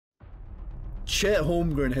Chet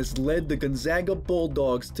Holmgren has led the Gonzaga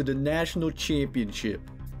Bulldogs to the national championship.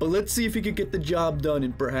 But let's see if he can get the job done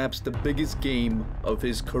in perhaps the biggest game of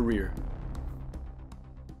his career.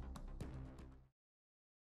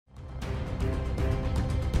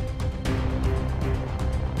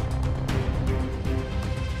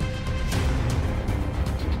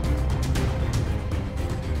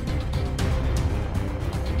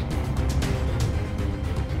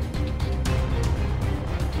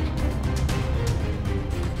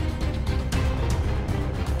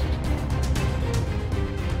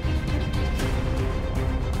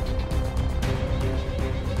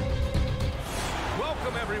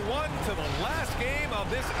 To the last game of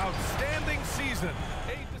this outstanding season.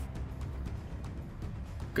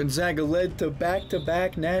 Gonzaga led to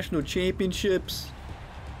back-to-back national championships.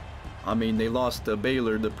 I mean, they lost to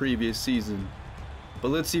Baylor the previous season. But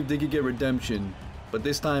let's see if they could get redemption. But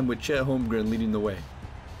this time with Chet Holmgren leading the way.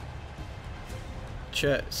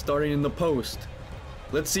 Chet starting in the post.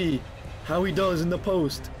 Let's see how he does in the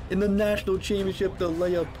post. In the national championship, the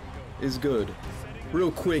layup is good. Real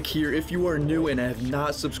quick here, if you are new and have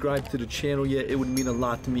not subscribed to the channel yet, it would mean a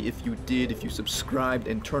lot to me if you did, if you subscribed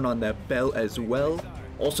and turn on that bell as well.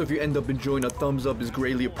 Also, if you end up enjoying, a thumbs up is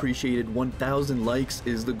greatly appreciated. 1,000 likes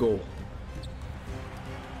is the goal.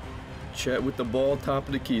 Chet with the ball, top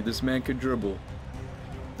of the key. This man could dribble.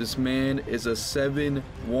 This man is a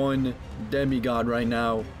 7-1 demigod right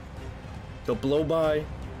now. The blow by.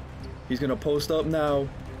 He's gonna post up now.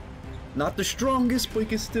 Not the strongest, but he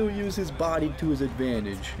can still use his body to his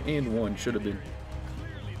advantage. And one should have been.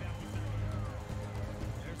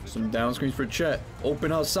 Some down screens for Chet.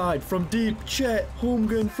 Open outside from deep. Chet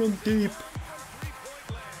Holmgren from deep.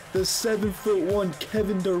 The 7'1"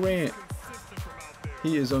 Kevin Durant.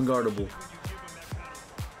 He is unguardable.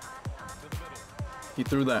 He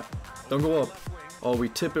threw that. Don't go up. Oh, we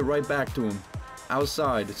tip it right back to him.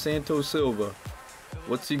 Outside. Santos Silva.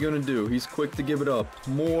 What's he gonna do? He's quick to give it up.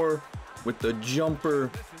 More with the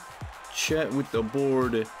jumper. Chet with the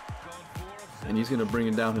board. And he's gonna bring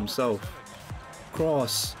it down himself.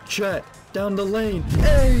 Cross. Chet down the lane.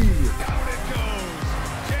 Hey! Down it goes.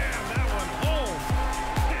 Jam that one home.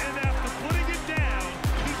 And after putting it down,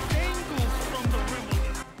 he angles from the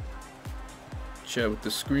rim. Chet with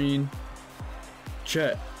the screen.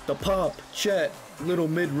 Chet. The pop. Chet. Little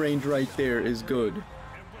mid-range right there is good.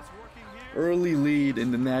 Early lead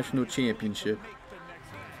in the national championship.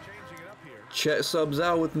 Chet subs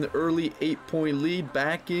out with an early 8-point lead.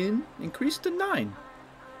 Back in. Increased to 9.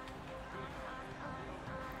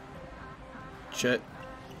 Chet.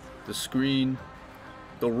 The screen.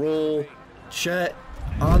 The roll. Chet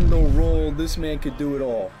on the roll. This man could do it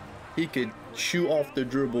all. He could shoot off the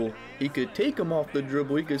dribble. He could take him off the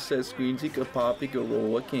dribble. He could set screens. He could pop. He could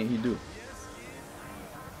roll. What can't he do?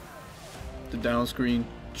 The down screen.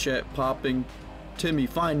 Chet popping. Timmy,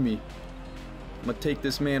 find me. I'm going to take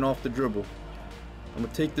this man off the dribble. I'm going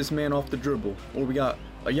to take this man off the dribble. Or we got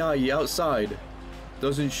Ayayi outside.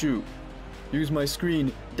 Doesn't shoot. Use my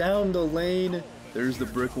screen. Down the lane. There's the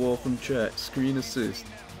brick wall from Chet. Screen assist.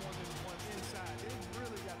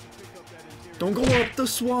 Don't go up the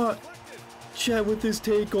swat. Chet with his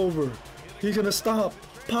takeover. He's going to stop.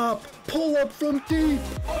 Pop. Pull up from deep.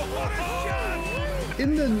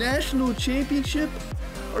 In the national championship?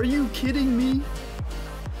 Are you kidding me?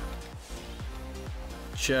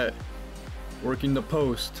 Chet working the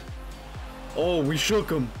post. Oh, we shook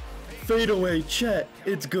him. Fade away, Chet.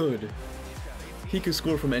 It's good. He can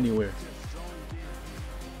score from anywhere.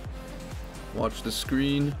 Watch the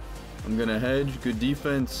screen. I'm gonna hedge. Good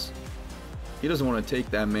defense. He doesn't want to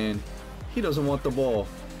take that, man. He doesn't want the ball.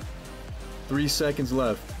 3 seconds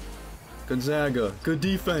left. Gonzaga. Good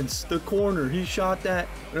defense. The corner. He shot that.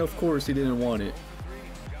 And of course, he didn't want it.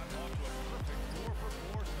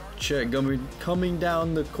 Chet coming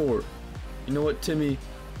down the court. You know what, Timmy?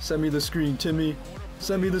 Send me the screen, Timmy.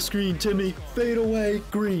 Send me the screen, Timmy. Fade away,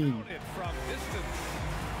 Green.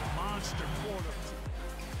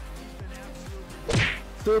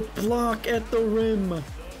 The block at the rim.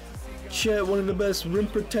 Chet, one of the best rim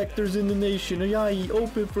protectors in the nation. Ayayi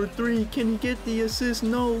open for 3. Can he get the assist?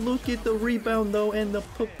 No. Look at the rebound, though, and the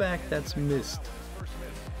putback that's missed.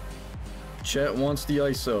 Chet wants the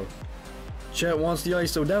ISO. Chet wants the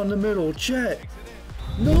ISO down the middle. Chet.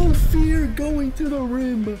 No fear going to the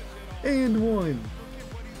rim. And one.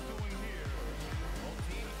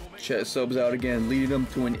 Chet subs out again, leading them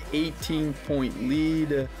to an 18-point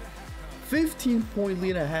lead. 15-point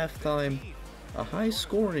lead at halftime. A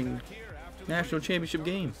high-scoring national championship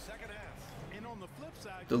game.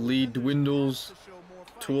 The lead dwindles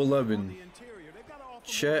to 11.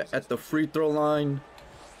 Chet at the free throw line.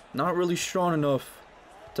 Not really strong enough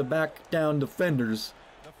to back down defenders,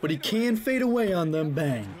 but he can fade away on them.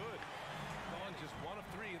 Bang.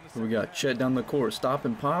 We got Chet down the court. Stop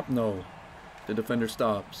and pop? No. The defender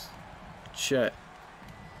stops. Chet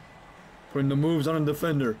putting the moves on a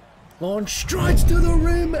defender. Long strides to the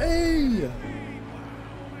rim. Hey!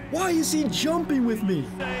 Why is he jumping with me?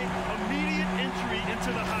 Immediate entry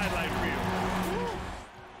into the highlight reel.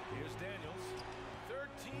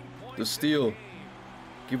 The steal.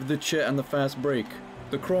 Give it to Chet on the fast break.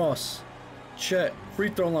 The cross. Chet. Free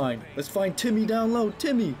throw line. Let's find Timmy down low.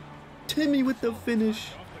 Timmy. Timmy with the finish.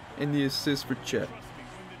 And the assist for Chet.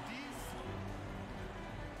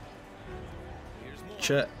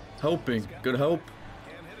 Chet helping. Good help.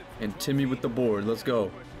 And Timmy with the board. Let's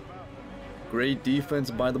go. Great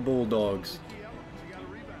defense by the Bulldogs.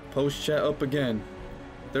 Post Chet up again.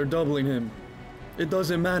 They're doubling him. It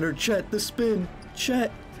doesn't matter. Chet, the spin.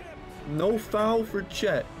 Chet. No foul for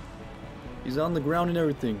Chet. He's on the ground and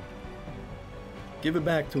everything. Give it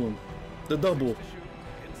back to him. The double.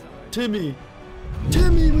 Timmy.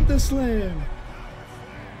 Timmy with the slam.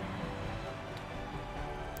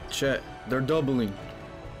 Chet. They're doubling.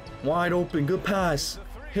 Wide open. Good pass.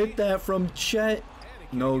 Hit that from Chet.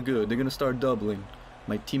 No good. They're going to start doubling.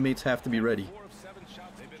 My teammates have to be ready.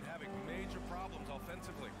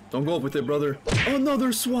 Don't go up with it, brother.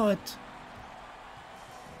 Another swat.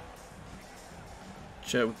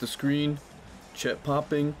 Chet with the screen. Chet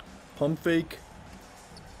popping. Pump fake.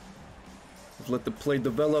 Let's let the play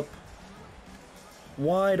develop.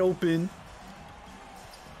 Wide open.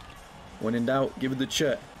 When in doubt, give it to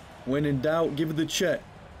Chet. When in doubt, give it to Chet.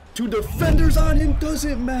 Two defenders on him.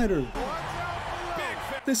 Doesn't matter.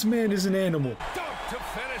 This man is an animal. Dunk to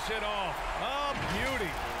finish it off. A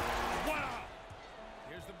beauty. Wow.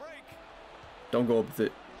 Here's the break. Don't go up with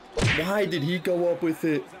it. Why did he go up with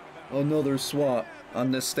it? Another swat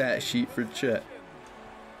on the stat sheet for Chet.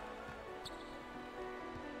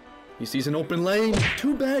 He sees an open lane.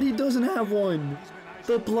 Too bad he doesn't have one.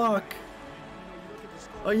 The block.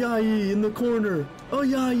 Ayayi in the corner.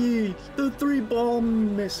 Ayayi. The three ball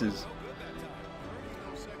misses.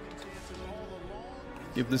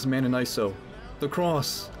 Give this man an ISO. The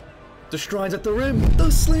cross. The strides at the rim.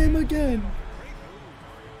 The slam again.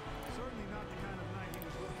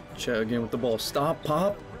 Chet again with the ball. Stop,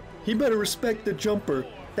 pop. He better respect the jumper.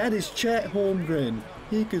 That is Chet Holmgren.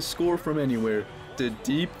 He can score from anywhere. The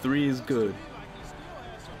deep three is good.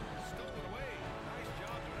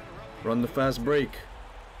 Run the fast break.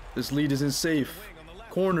 This lead isn't safe.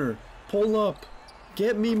 Corner. Pull up.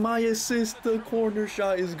 Get me my assist. The corner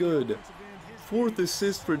shot is good. Fourth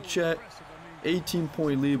assist for Chet.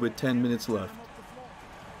 18-point lead with 10 minutes left.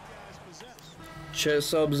 Chet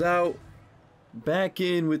subs out. Back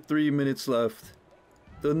in with 3 minutes left.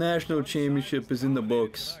 The national championship is in the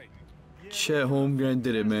books. Chet Holmgren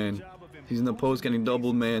did it, man. He's in the post getting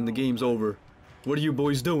doubled, man. The game's over. What are you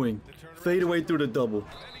boys doing? Fade away through the double.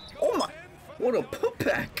 Oh my! What a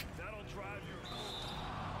putback!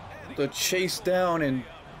 The chase down and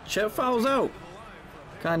Chet fouls out.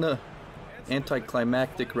 Kinda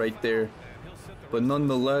anticlimactic right there. But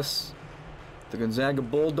nonetheless, the Gonzaga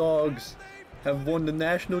Bulldogs have won the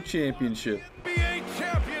national championship. NBA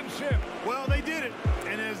championship. Well, they did it.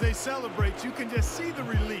 And as they celebrate, you can just see the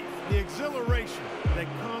relief, the exhilaration that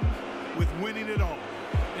comes with winning it all.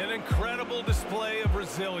 An incredible display of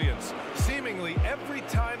resilience. Seemingly every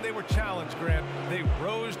time they were challenged, Grant, they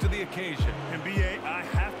rose to the occasion. And BA, I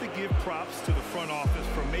have to give props to the front office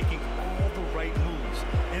for making all the right moves.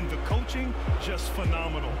 And the coaching, just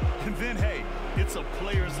phenomenal. And then, hey, it's a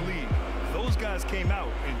players' league. Those guys came out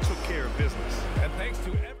and took care of business. And thanks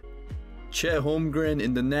to Chet Holmgren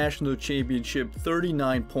in the national championship,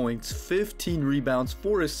 39 points, 15 rebounds,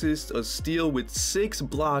 4 assists, a steal with 6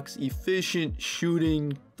 blocks, efficient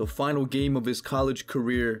shooting. The final game of his college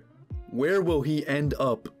career. Where will he end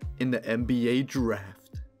up in the NBA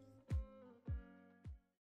draft?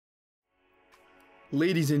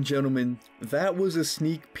 Ladies and gentlemen, that was a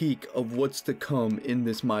sneak peek of what's to come in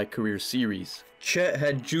this My Career series. Chet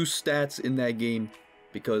had juice stats in that game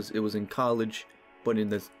because it was in college. But in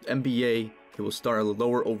the NBA, he will start at a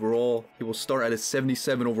lower overall. He will start at a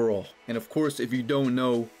 77 overall. And of course, if you don't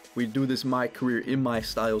know, we do this My Career in my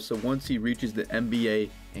style. So once he reaches the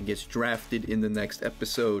NBA and gets drafted in the next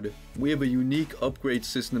episode, we have a unique upgrade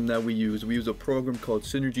system that we use. We use a program called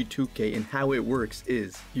Synergy 2K, and how it works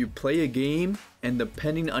is you play a game, and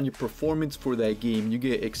depending on your performance for that game, you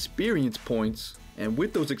get experience points. And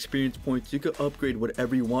with those experience points, you can upgrade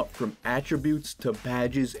whatever you want from attributes to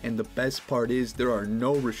badges, and the best part is there are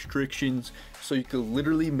no restrictions, so you can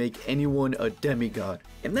literally make anyone a demigod.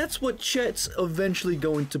 And that's what Chet's eventually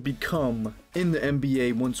going to become in the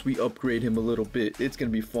NBA once we upgrade him a little bit. It's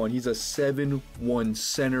going to be fun. He's a 7-1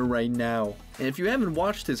 center right now. And if you haven't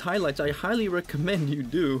watched his highlights, I highly recommend you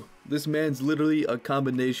do. This man's literally a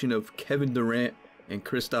combination of Kevin Durant and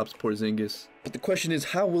Kristaps Porzingis. But the question is,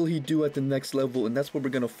 how will he do at the next level? And that's what we're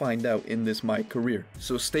going to find out in this My Career.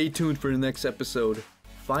 So stay tuned for the next episode.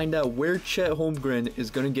 Find out where Chet Holmgren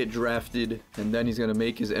is going to get drafted, and then he's going to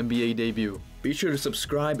make his NBA debut. Be sure to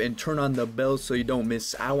subscribe and turn on the bell so you don't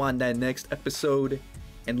miss out on that next episode.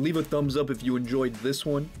 And leave a thumbs up if you enjoyed this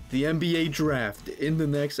one. The NBA draft in the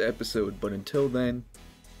next episode. But until then,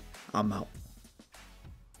 I'm out.